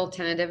that's still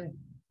tentative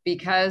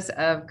because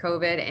of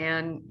COVID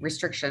and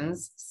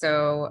restrictions.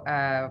 So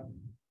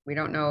we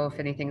don't know if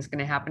anything's going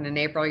to happen in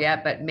April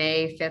yet, but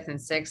May 5th and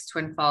 6th,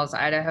 Twin Falls,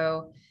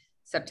 Idaho.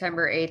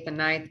 September 8th and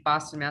 9th,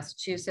 Boston,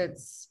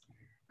 Massachusetts.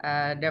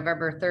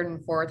 November 3rd and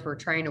 4th, we're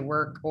trying to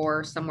work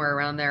or somewhere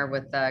around there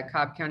with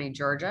Cobb County,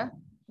 Georgia.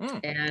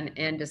 And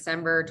in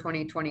December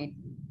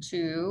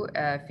 2022,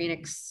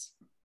 Phoenix,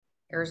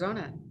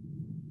 Arizona.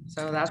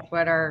 So that's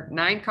what our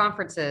 9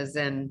 conferences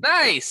in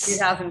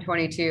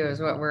 2022 is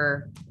what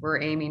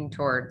we're aiming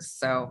towards.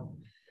 So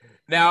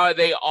now, are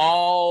they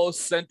all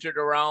centered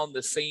around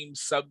the same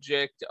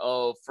subject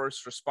of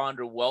first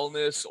responder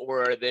wellness,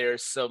 or are there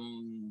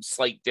some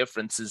slight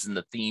differences in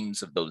the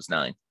themes of those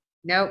 9?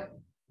 Nope.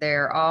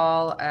 They're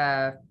all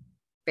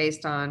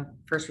based on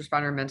first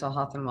responder mental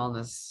health and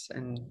wellness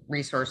and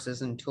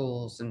resources and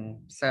tools. And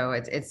so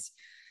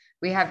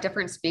we have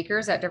different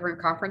speakers at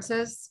different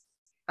conferences.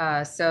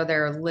 So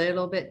they're a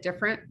little bit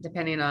different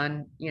depending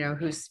on,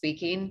 who's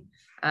speaking.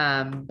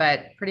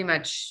 But pretty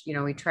much,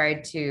 we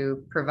tried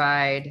to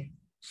provide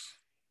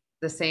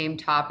the same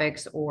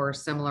topics or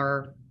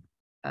similar,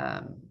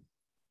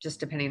 just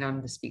depending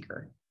on the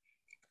speaker.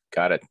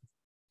 Got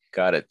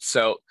it.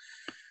 So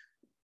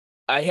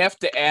I have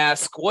to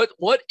ask,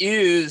 what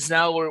is,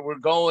 now we're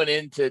going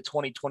into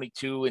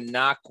 2022 and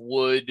knock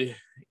wood,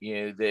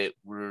 that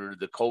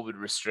the COVID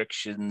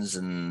restrictions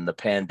and the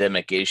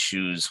pandemic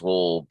issues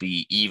will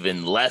be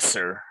even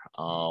lesser.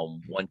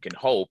 One can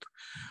hope,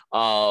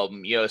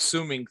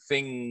 assuming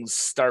things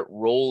start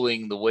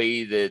rolling the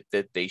way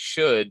that they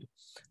should.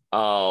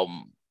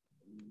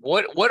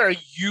 What are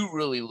you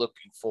really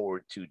looking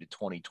forward to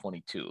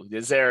 2022?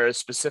 Is there a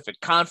specific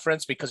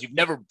conference because you've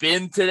never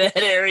been to that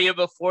area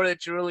before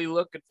that you're really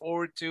looking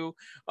forward to?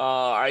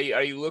 Are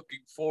you looking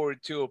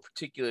forward to a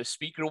particular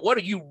speaker? What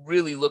are you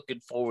really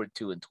looking forward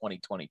to in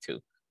 2022?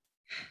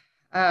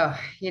 Oh,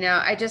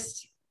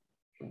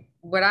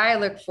 what I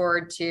look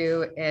forward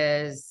to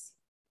is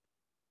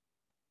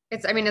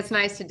it's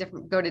nice to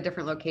go to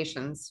different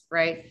locations,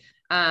 right?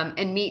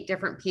 And meet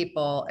different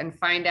people and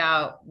find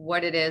out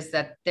what it is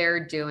that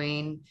they're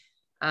doing.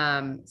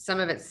 Some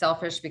of it's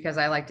selfish because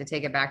I like to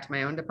take it back to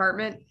my own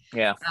department.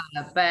 Yeah.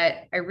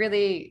 But I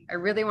really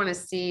want to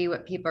see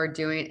what people are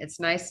doing. It's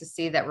nice to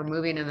see that we're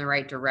moving in the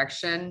right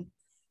direction.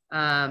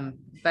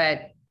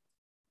 But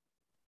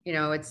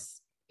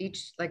it's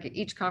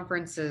each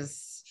conference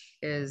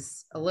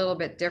is a little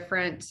bit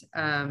different,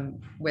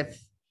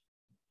 with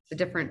the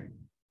different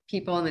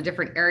people in the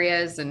different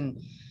areas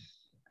and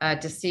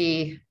to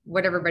see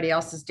what everybody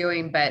else is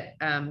doing. But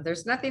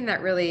there's nothing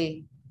that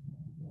really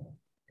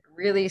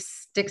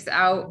sticks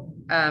out.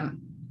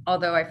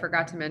 Although I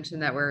forgot to mention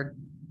that we're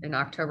in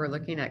October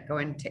looking at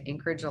going to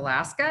Anchorage,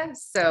 Alaska.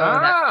 So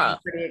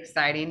that's pretty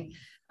exciting.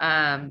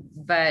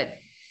 But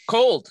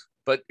cold,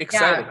 but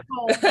exciting. Yeah,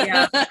 cold,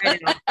 yeah, I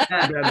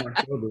know. In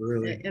October,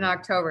 really. In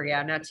October,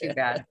 yeah, not too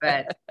bad.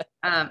 But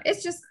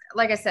it's just,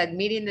 like I said,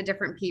 meeting the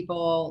different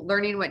people,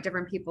 learning what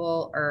different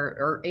people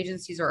or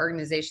agencies or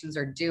organizations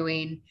are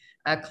doing,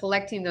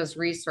 collecting those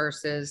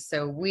resources.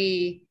 So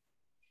we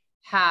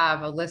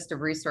have a list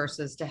of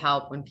resources to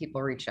help when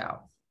people reach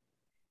out.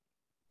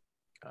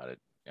 Got it.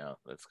 Yeah,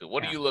 that's good.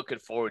 What are you looking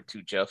forward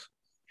to, Jeff?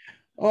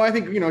 Oh, I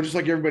think, just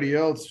like everybody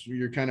else,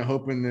 you're kind of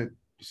hoping that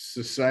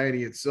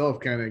society itself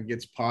kind of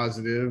gets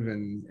positive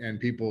and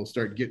people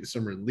start getting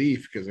some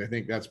relief, because I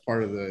think that's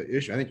part of the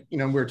issue. I think, we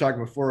were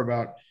talking before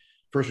about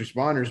first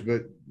responders,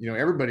 but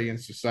everybody in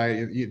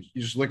society,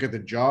 you just look at the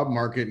job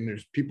market and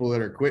there's people that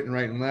are quitting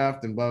right and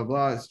left and blah,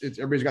 blah. It's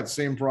everybody's got the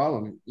same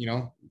problem,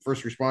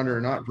 first responder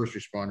or not first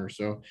responder.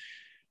 So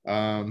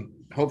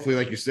hopefully,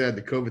 like you said,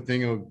 the COVID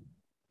thing will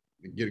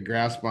get a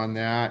grasp on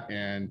that,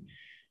 and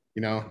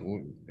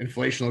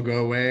inflation will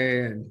go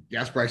away and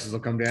gas prices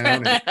will come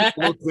down. And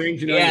those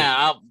things,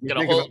 yeah, I'm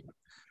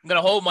gonna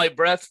hold my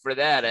breath for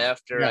that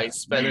after I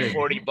spend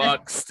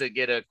 $40 to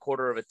get a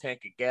quarter of a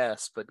tank of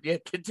gas. But yeah,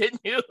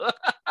 continue.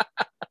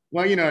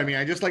 Well,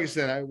 I just like I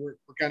said, we're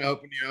kind of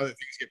hoping, that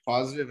things get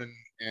positive, and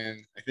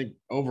I think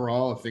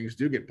overall, if things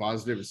do get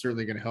positive, it's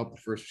certainly going to help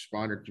the first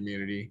responder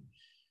community.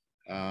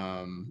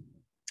 So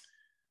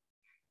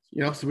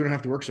we don't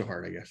have to work so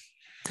hard, I guess.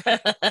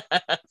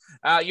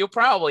 You'll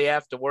probably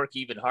have to work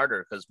even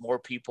harder because more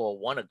people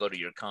want to go to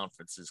your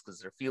conferences because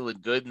they're feeling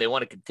good and they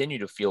want to continue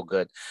to feel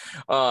good.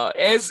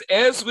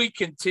 As we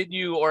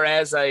continue, or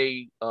as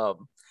I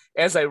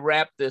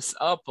wrap this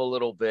up a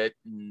little bit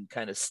and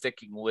kind of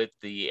sticking with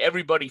the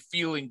everybody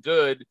feeling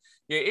good,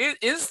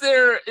 is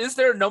there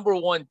a number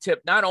one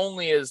tip, not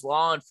only as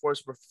law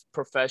enforcement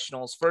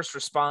professionals, first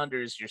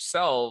responders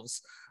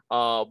yourselves,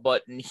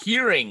 but in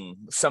hearing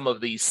some of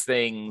these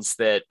things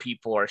that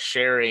people are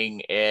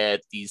sharing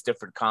at these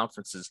different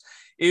conferences,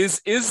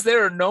 is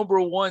there a number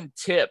one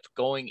tip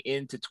going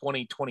into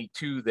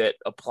 2022 that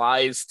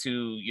applies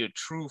to your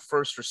true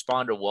first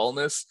responder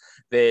wellness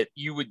that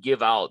you would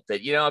give out,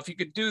 that, if you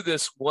could do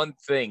this one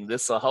thing,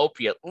 this will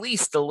help you at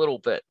least a little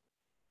bit?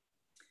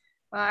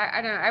 Well,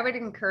 I would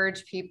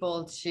encourage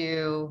people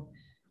to,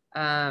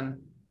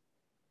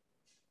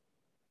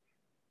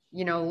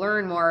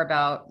 learn more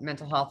about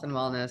mental health and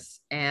wellness,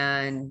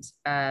 and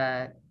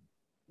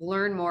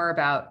learn more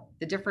about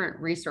the different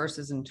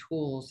resources and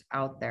tools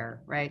out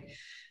there, right?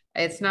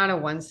 It's not a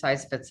one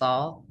size fits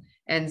all.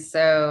 And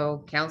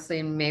so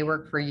counseling may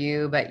work for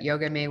you, but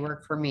yoga may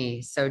work for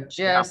me. So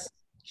just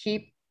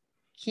keep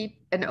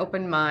an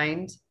open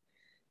mind,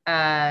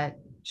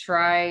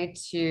 try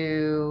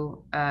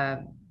to,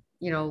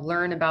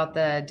 learn about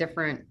the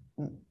different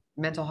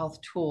mental health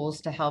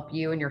tools to help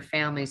you and your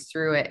families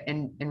through it,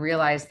 and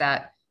realize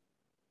that,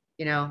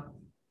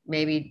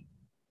 maybe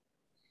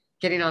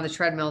getting on the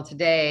treadmill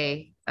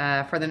today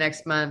for the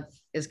next month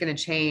is going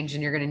to change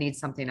and you're going to need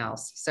something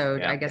else. So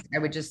I guess I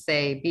would just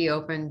say, be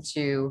open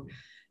to,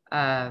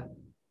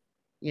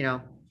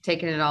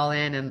 taking it all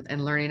in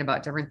and learning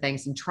about different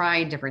things and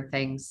trying different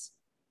things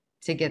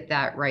to get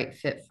that right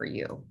fit for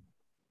you.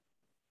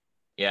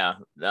 Yeah,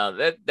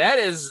 no, that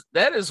is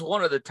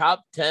one of the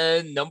top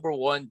 10 number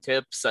one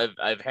tips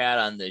I've had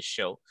on this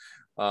show,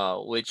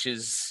 which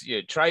is,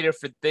 try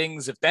different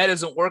things. If that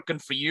isn't working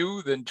for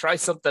you, then try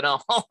something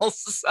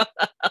else.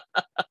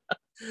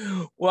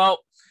 Well,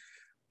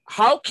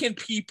 how can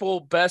people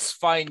best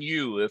find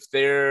you if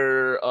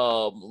they're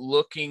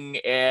looking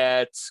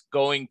at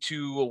going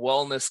to a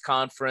wellness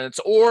conference,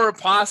 or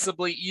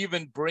possibly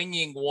even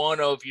bringing one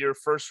of your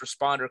first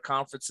responder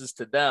conferences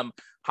to them?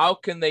 How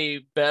can they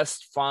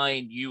best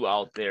find you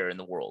out there in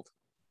the world?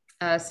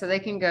 So they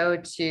can go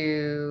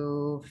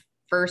to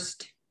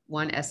First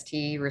One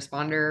ST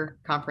Responder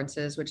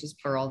Conferences, which is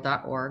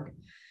plural.org.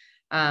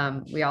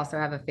 We also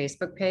have a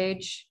Facebook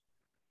page.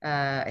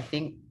 I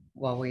think,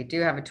 well, we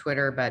do have a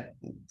Twitter, but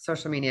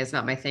social media is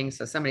not my thing,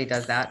 so somebody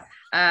does that.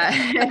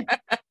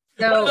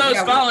 So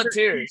those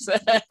volunteers.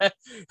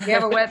 We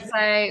have a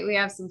website. We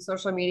have some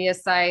social media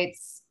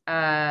sites.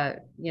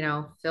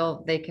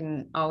 They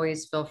can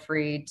always feel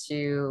free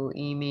to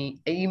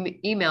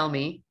email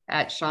me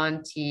at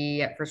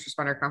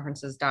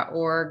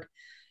SeanT@firstresponderconferences.org.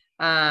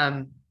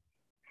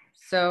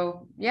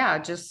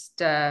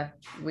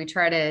 We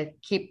try to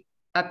keep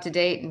up to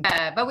date,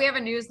 but we have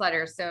a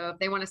newsletter. So if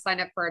they want to sign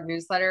up for our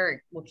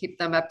newsletter, we'll keep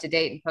them up to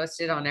date and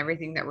posted on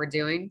everything that we're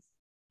doing.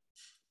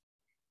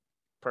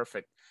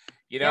 Perfect.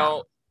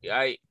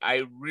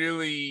 I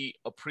really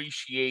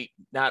appreciate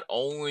not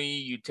only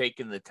you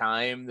taking the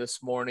time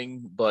this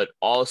morning, but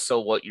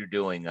also what you're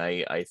doing.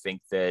 I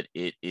think that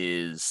it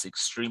is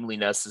extremely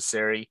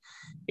necessary.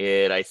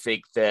 And I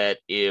think that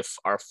if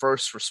our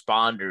first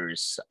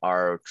responders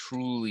are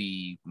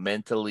truly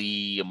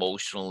mentally,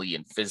 emotionally,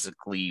 and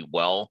physically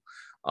well,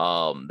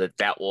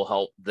 that will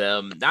help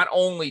them not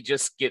only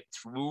just get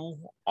through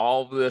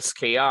all of this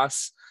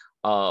chaos,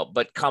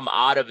 but come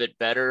out of it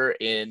better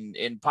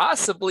and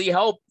possibly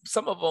help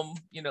some of them,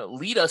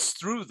 lead us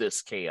through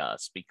this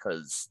chaos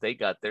because they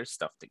got their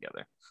stuff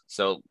together.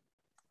 So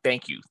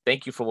thank you.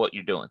 Thank you for what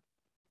you're doing.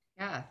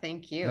 Yeah,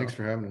 thank you. Thanks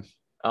for having us.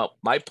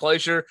 My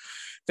pleasure.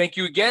 Thank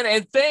you again.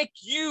 And thank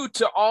you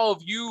to all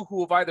of you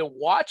who have either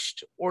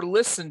watched or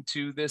listened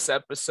to this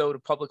episode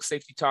of Public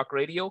Safety Talk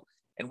Radio.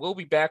 And we'll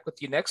be back with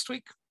you next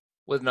week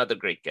with another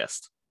great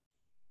guest.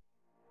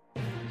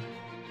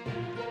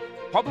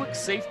 Public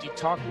Safety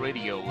Talk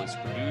Radio is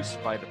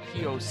produced by the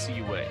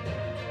POCUA.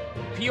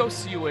 The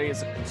POCUA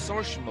is a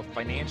consortium of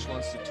financial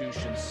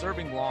institutions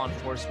serving law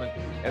enforcement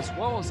as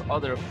well as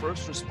other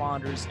first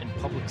responders and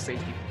public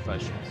safety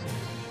professionals.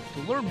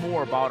 To learn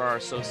more about our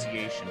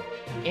association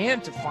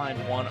and to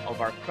find one of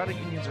our credit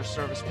unions or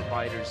service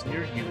providers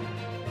near you,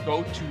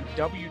 go to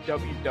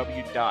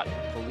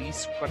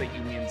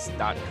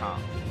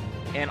www.policecreditunions.com.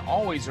 And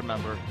always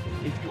remember,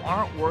 if you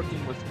aren't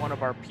working with one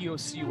of our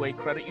POCUA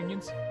credit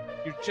unions,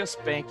 you're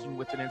just banking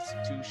with an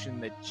institution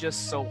that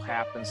just so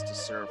happens to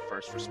serve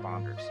first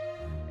responders.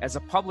 As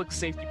a public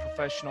safety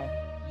professional,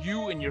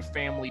 you and your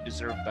family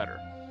deserve better.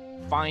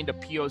 Find a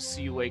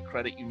POCUA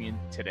credit union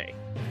today.